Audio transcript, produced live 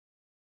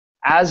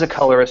as a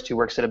colorist who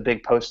works at a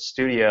big post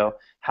studio,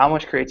 how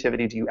much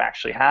creativity do you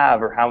actually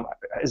have, or how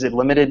is it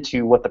limited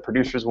to what the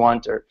producers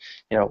want, or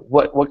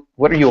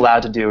what are you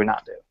allowed to do or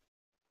not do?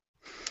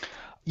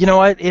 You know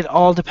what? It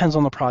all depends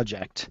on the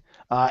project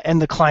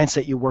and the clients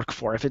that you work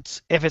for. If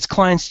it's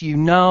clients you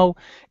know,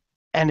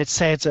 and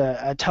it's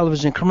a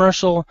television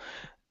commercial,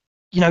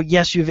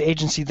 yes, you have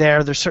agency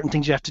there. There's certain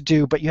things you have to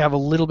do, but you have a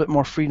little bit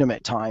more freedom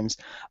at times.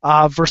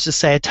 Versus,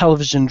 say, a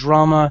television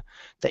drama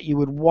that you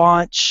would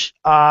watch,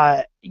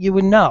 you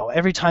would know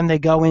every time they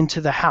go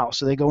into the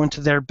house or they go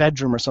into their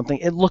bedroom or something,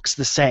 it looks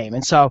the same.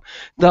 And so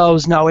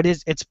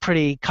it's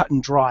pretty cut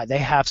and dry. They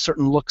have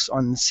certain looks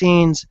on the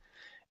scenes,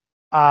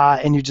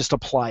 and you just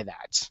apply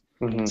that.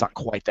 Mm-hmm. It's not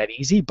quite that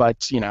easy, but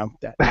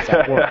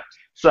that works.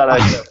 It's not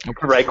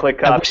a right-click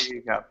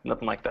copy,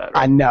 nothing like that.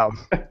 Right? I know.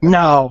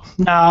 No.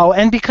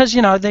 And because,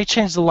 they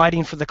changed the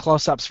lighting for the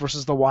close-ups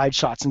versus the wide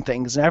shots and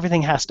things, and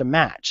everything has to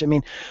match. I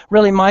mean,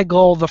 really my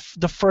goal, the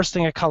first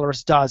thing a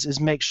colorist does is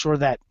make sure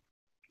that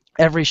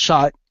every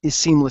shot is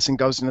seamless and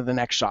goes into the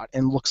next shot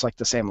and looks like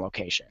the same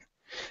location.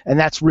 And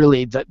that's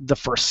really the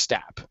first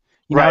step.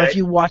 If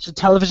you watch a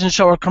television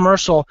show or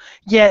commercial,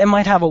 it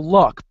might have a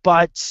look,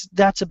 but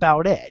that's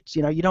about it.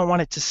 You don't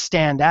want it to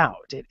stand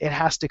out. It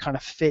has to kind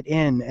of fit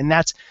in, and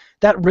that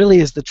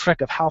really is the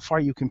trick of how far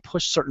you can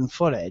push certain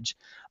footage,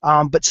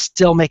 but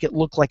still make it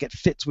look like it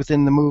fits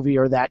within the movie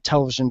or that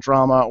television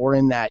drama or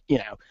in that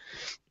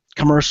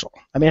commercial.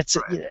 I mean, it's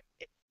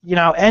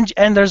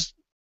and there's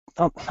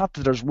not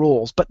that there's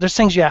rules, but there's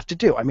things you have to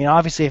do. I mean,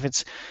 obviously, if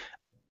it's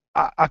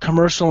a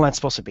commercial that's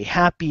supposed to be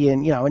happy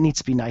and it needs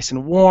to be nice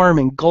and warm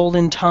and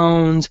golden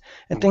tones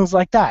and things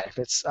like that. If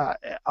it's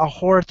a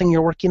horror thing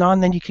you're working on,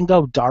 then you can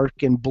go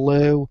dark and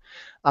blue,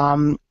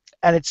 and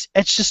it's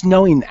just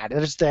knowing that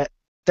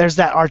there's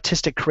that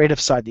artistic creative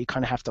side that you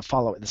kind of have to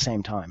follow at the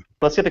same time.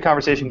 Let's get the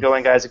conversation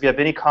going, guys. If you have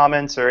any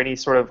comments or any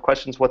sort of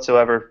questions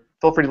whatsoever,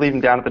 feel free to leave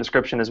them down in the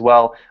description as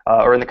well,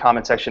 or in the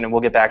comment section, and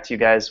we'll get back to you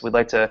guys. We'd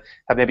like to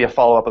have maybe a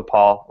follow-up with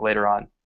Paul later on.